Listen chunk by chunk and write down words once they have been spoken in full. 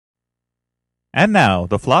And now,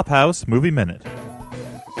 the Flophouse Movie Minute.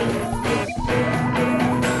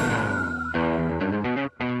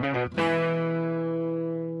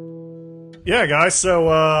 Yeah, guys. So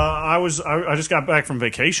I just got back from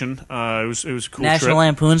vacation. It was a cool National trip.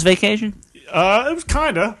 Lampoon's Vacation? It was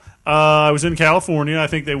kinda. I was in California. I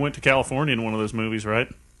think they went to California in one of those movies, right?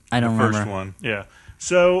 I don't remember. First one. Yeah.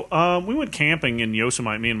 So we went camping in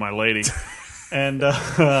Yosemite, me and my lady, and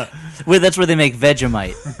That's where they make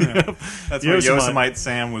Vegemite. That's where Yosemite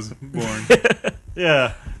Sam was born.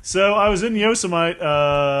 yeah. So I was in Yosemite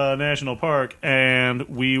National Park, and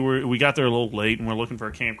we got there a little late, and we're looking for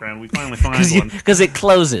a campground. We finally find one. Because it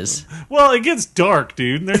closes. Well, it gets dark,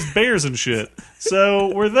 dude, and there's bears and shit.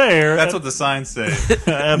 So we're there. That's what the signs say.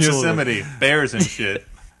 Absolutely. Yosemite, bears and shit.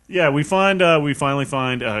 Yeah, we finally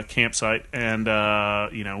find a campsite, and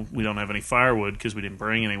we don't have any firewood because we didn't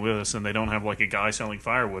bring any with us, and they don't have like a guy selling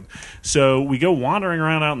firewood. So we go wandering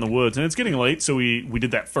around out in the woods, and it's getting late, so we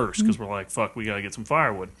did that first because we're like, fuck, we gotta get some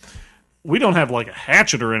firewood. We don't have like a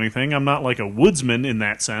hatchet or anything. I'm not like a woodsman in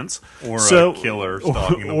that sense, Or a killer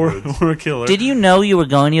stalking the woods. or a killer. Did you know you were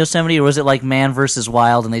going to Yosemite, or was it like Man vs.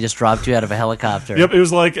 Wild and they just dropped you out of a helicopter? Yep, it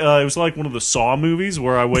was like one of the Saw movies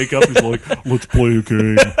where I wake up and he's like, "Let's play a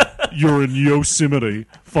game. You're in Yosemite.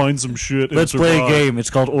 Find some shit. And Let's play a survive." game.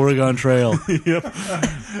 It's called Oregon Trail. Yep.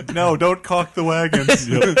 No, don't cock the wagons.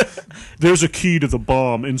 Yep. There's a key to the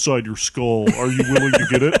bomb inside your skull. Are you willing to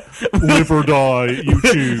get it? Live or die, you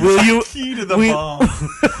choose. Will you? Key to the bomb.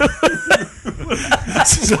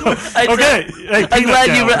 Okay. Hey, I'm glad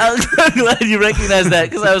peanut you recognize that,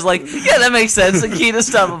 because I was like, yeah, that makes sense. A key to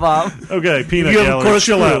stop a bomb. Okay, peanut You have a gallery.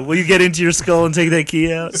 corkscrew. Chill out. Will you get into your skull and take that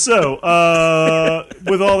key out? So,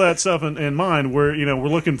 with all that stuff in mind, we're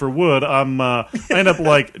looking for wood. I end up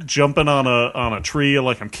like jumping on a tree,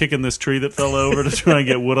 like I'm kicking this tree that fell over to try and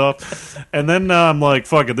get wood off, and then I'm like,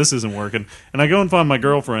 fuck it, this isn't working. And I go and find my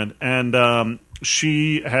girlfriend, and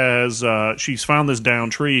she's found this down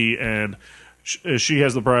tree, and she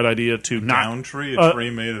has the bright idea to Down tree, a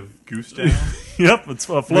tree made of goose down. Yep, it's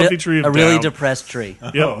a fluffy tree of A really down. depressed tree.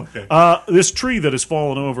 Yep. Oh, okay. This tree that has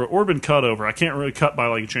fallen over or been cut over, I can't really cut by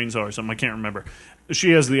like a chainsaw or something, I can't remember.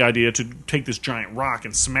 She has the idea to take this giant rock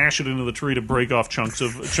and smash it into the tree to break off chunks.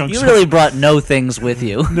 You really brought no things with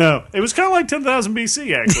you. No, it was kind of like 10,000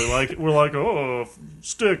 BC actually. Like we're like, oh,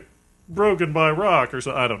 stick broken by rock or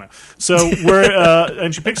so, I don't know. So we're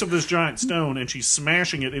and she picks up this giant stone and she's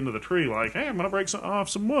smashing it into the tree like, hey, I'm gonna break off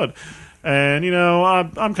some wood. And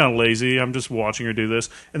I'm kind of lazy. I'm just watching her do this,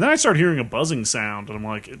 and then I start hearing a buzzing sound, and I'm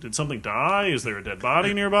like, did something die? Is there a dead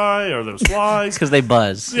body nearby? Are those flies? Because they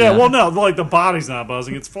buzz. Yeah, well, no, like the body's not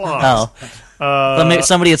buzzing; it's flies. Oh. Maybe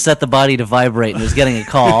somebody had set the body to vibrate and was getting a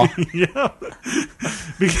call. Yeah.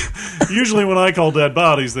 Usually, when I call dead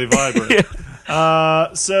bodies, they vibrate.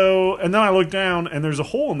 And then I look down, and there's a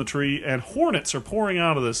hole in the tree, and hornets are pouring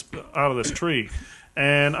out of this tree.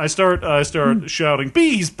 And I start shouting,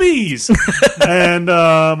 bees, bees! And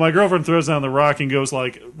my girlfriend throws down the rock and goes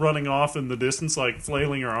like running off in the distance, like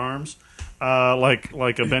flailing her arms,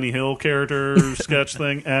 like a Benny Hill character sketch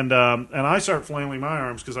thing. And I start flailing my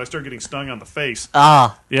arms because I start getting stung on the face.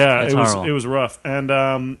 Ah, Yeah, that's horrible. it was rough. And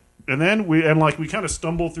then we kind of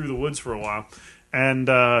stumble through the woods for a while, and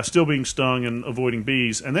still being stung and avoiding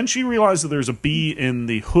bees. And then she realized that there's a bee in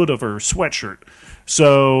the hood of her sweatshirt.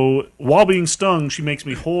 So while being stung, she makes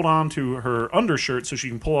me hold on to her undershirt so she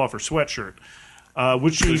can pull off her sweatshirt.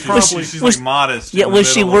 Which she probably... She's like modest. Yeah, in the was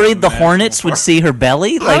she middle worried of the national hornets would park. see her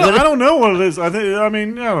belly? I Like, don't know what it is. I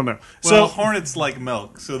don't know. Well, So hornets like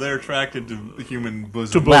milk, so they're attracted to the human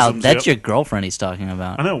bosom. To wow, bosoms, that's yep. your girlfriend he's talking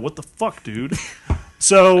about. I know, what the fuck, dude?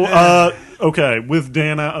 So, okay, with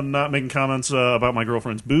Dana, I'm not making comments about my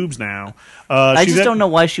girlfriend's boobs now. I just don't know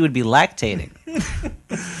why she would be lactating.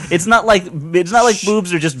 It's not like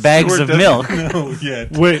boobs are just bags Stuart of milk. doesn't know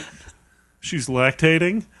yet. Wait, she's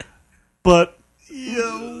lactating? But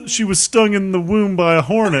she was stung in the womb by a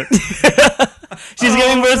hornet. She's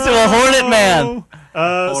giving birth to a hornet man.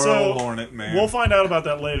 Poor So old hornet man. we'll find out about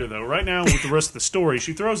that later, though. Right now, with the rest of the story,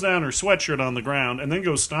 she throws down her sweatshirt on the ground and then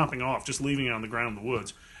goes stomping off, just leaving it on the ground in the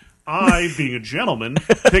woods. I, being a gentleman,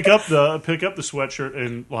 pick up the sweatshirt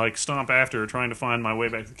and like stomp after her, trying to find my way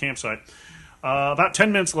back to the campsite. About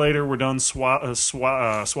 10 minutes later, we're done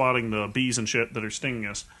swatting the bees and shit that are stinging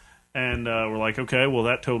us. And we're like, okay, well,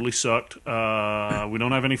 that totally sucked. We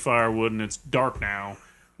don't have any firewood, and it's dark now.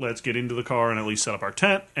 Let's get into the car and at least set up our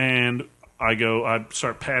tent. And I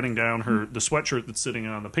start patting down the sweatshirt that's sitting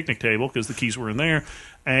on the picnic table because the keys were in there.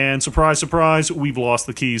 And surprise, surprise, we've lost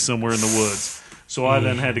the keys somewhere in the woods. So I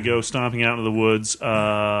then had to go stomping out into the woods,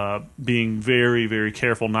 being very, very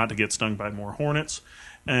careful not to get stung by more hornets.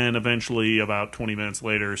 and eventually, about 20 minutes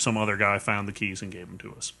later, some other guy found the keys and gave them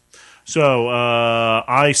to us. So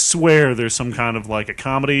I swear there's some kind of like a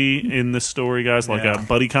comedy in this story, guys, like a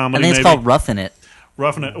buddy comedy. I think it's called Roughing It.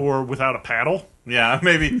 Roughing It, or Without a Paddle. Yeah,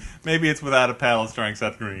 maybe it's Without a Paddle starring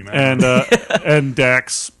Seth Green. And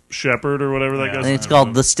Dax Shepard or whatever that Yeah. goes. I think it's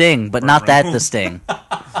called The Sting, but not that The Sting.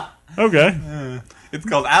 Okay. It's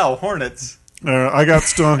called Ow, Hor-nutz! I got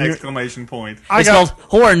stung. Exclamation point. It's called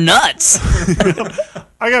Hor-nutz!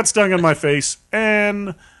 I got stung in my face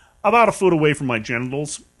and about a foot away from my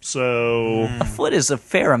genitals. So, A foot is a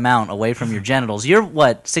fair amount away from your genitals. You're,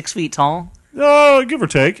 what, 6 feet tall? give or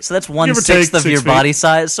take. So that's Give or 1/6 take of 6 your feet. body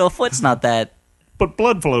size, so a foot's not that... But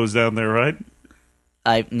blood flows down there, right?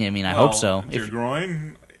 I mean, I hope so. Your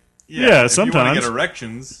groin? Yeah, if sometimes. you want to get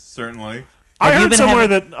erections, certainly. I you heard been somewhere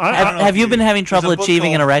having- that I don't know. Have you been having There's trouble a book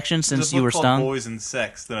achieving an called- erection there's since a you book were called stung? Poison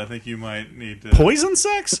Sex that I think you might need to... Poison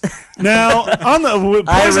sex? Now, on the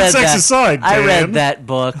I poison read sex that. aside, I Dan, read that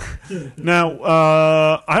book. Now,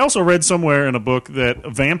 I also read somewhere in a book that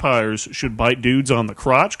vampires should bite dudes on the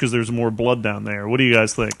crotch because there's more blood down there. What do you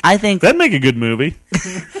guys think? I think That'd make a good movie.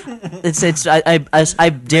 I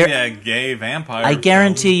dare. Yeah, gay vampire. I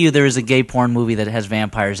guarantee you there is a gay porn movie that has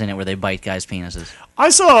vampires in it where they bite guys' penises. I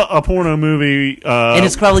saw a porno movie. And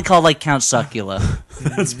it's probably called like Count Succula.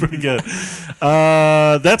 That's pretty good.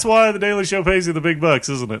 That's why the Daily Show pays you the big bucks,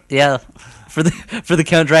 isn't it? Yeah. For the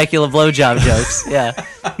Count Dracula blowjob jokes. Yeah.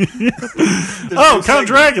 Count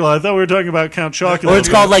Dracula. I thought we were talking about Count Chocula. Or it's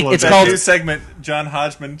called like it's That called new segment, John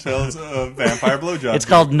Hodgman tells a vampire blowjob. it's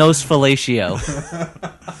called Nos Fellatio.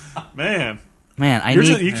 Man. Man,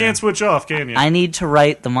 You can't switch off, can you? I need to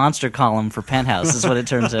write the monster column for Penthouse. Is what it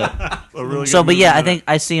turns out. A really So, good but movie yeah, I for that. think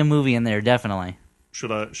I see a movie in there definitely.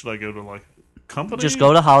 Should I go to like company? Just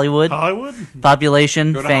go to Hollywood. Hollywood.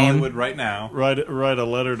 Population, Go to fame. Hollywood right now. Write a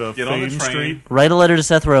letter to Get on the Fame train. Street. Write a letter to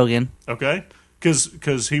Seth Rogan. Okay,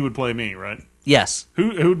 because he would play me, right? Yes.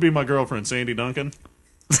 Who would be my girlfriend? Sandy Duncan.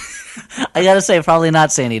 I gotta say, probably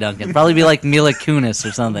not Sandy Duncan. Probably be like Mila Kunis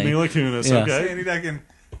or something. Mila Kunis. Yeah. Okay. Sandy Duncan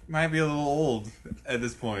might be a little old at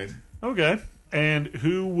this point. Okay. And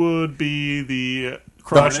who would be the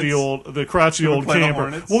crotchety old play the camper?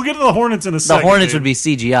 Hornets? We'll get to the Hornets in a The second. Hornets Dave. would be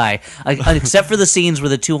CGI, except for the scenes where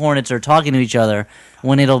the two Hornets are talking to each other.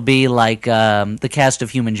 When it'll be like the cast of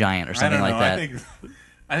Human Giant or something I don't like know. that.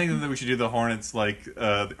 I think that we should do the Hornets like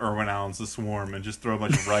Irwin Allen's The Swarm and just throw a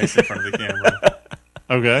bunch of rice in front of the camera.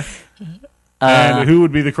 Okay. And who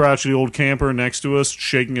would be the crotchety old camper next to us,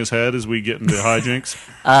 shaking his head as we get into hijinks?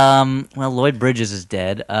 Well, Lloyd Bridges is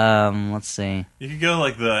dead. Let's see. You could go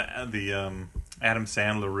like the Adam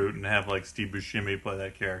Sandler route and have like Steve Buscemi play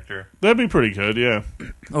that character. That'd be pretty good, yeah.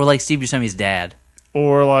 Or like Steve Buscemi's dad.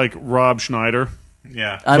 Or like Rob Schneider.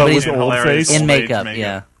 Yeah, But he's with And old hilarious face. in old age makeup,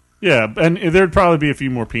 yeah. Yeah, and there'd probably be a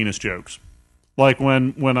few more penis jokes. Like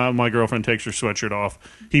when my girlfriend takes her sweatshirt off,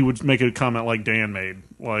 he would make a comment like Dan made,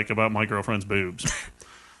 like about my girlfriend's boobs.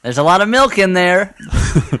 There's a lot of milk in there.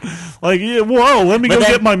 Like, yeah, whoa, let me But go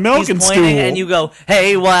then get my milk he's and pointing, stool. and you go,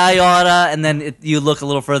 "Hey, why oughta?" And then you look a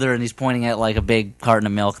little further, and he's pointing at like a big carton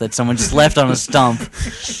of milk that someone just left on a stump.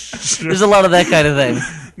 There's a lot of that kind of thing.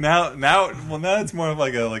 Now it's more of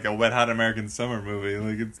like a Wet Hot American Summer movie.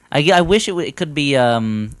 Like it's I wish it could be.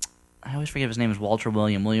 I always forget if his name is Walter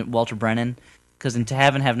Brennan. Because in To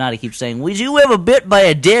Have and Have Not, he keeps saying, "Was you ever bit by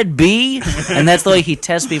a dead bee?" And that's the way he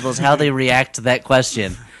tests people, is how they react to that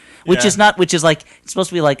question. Which is like, it's supposed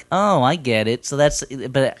to be like, oh, I get it. So that's,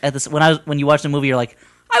 but at this, when you watch the movie, you're like,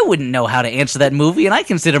 I wouldn't know how to answer that movie, and I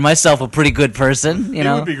consider myself a pretty good person, you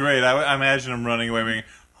know? It would be great. I imagine him running away being,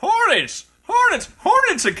 Hornets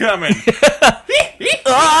are coming.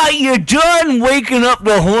 You're done waking up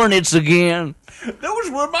the Hornets again.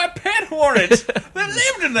 Those were my pet hornets that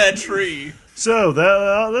lived in that tree. So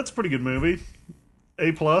that's a pretty good movie.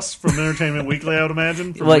 A+ from Entertainment Weekly, I would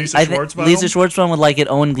imagine. From Well, Lisa I think Schwartzman. Lisa Schwartzman would like it.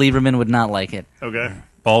 Owen Gleiberman would not like it. Okay.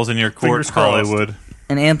 Balls in your court, Fingers crossed. Hollywood.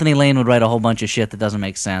 And Anthony Lane would write a whole bunch of shit that doesn't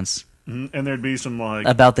make sense And there'd be some like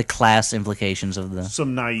about the class implications of the...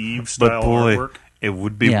 some naive But style boy, artwork. it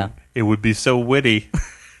would be Yeah. it would be so witty.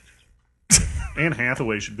 Anne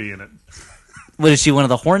Hathaway should be in it. What, is she one of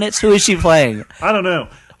the Hornets? Who is she playing? I don't know.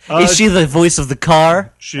 Is she the voice of the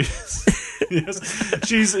car? She's yes,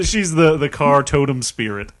 she's the car totem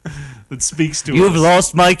spirit that speaks to You've us.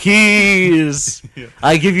 lost my keys. Yeah.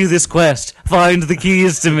 I give you this quest. Find the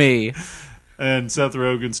keys to me. And Seth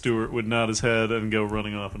Rogan Stuart would nod his head and go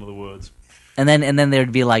running off into the woods. And then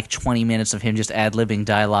there'd be like 20 minutes of him just ad-libbing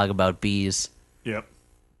dialogue about bees. Yep.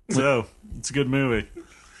 So it's a good movie.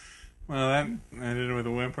 Well, that ended with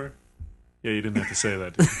a whimper. Yeah, you didn't have to say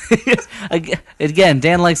that, did you? Again,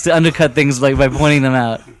 Dan likes to undercut things by pointing them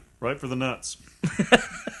out. Right for the nuts.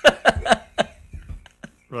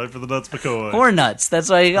 Right for the nuts, McCoy. Hor-nutz. That's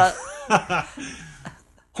why you got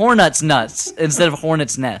Hor-nutz nuts instead of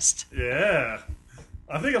hornet's nest. Yeah.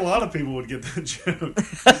 I think a lot of people would get that joke.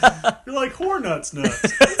 You're like, Hor-nutz nuts.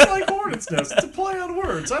 It's like hornet's nest. It's a play on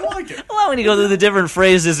words. I like it. Well, when you go through the different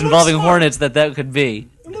phrases involving hornets that could be.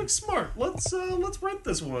 It looks smart. Let's rent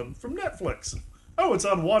this one from Netflix. Oh, it's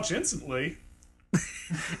on Watch Instantly.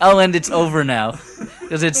 Oh, and it's over now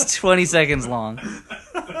because it's 20 seconds long.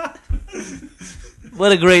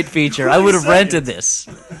 What a great feature! I would have rented this.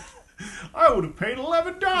 I would have paid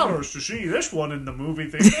 $11 to see this one in the movie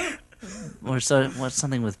theater. Or what's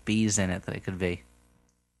something with bees in it that it could be?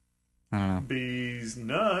 I don't know. Bees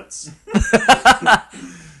nuts.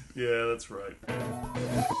 Yeah, that's right.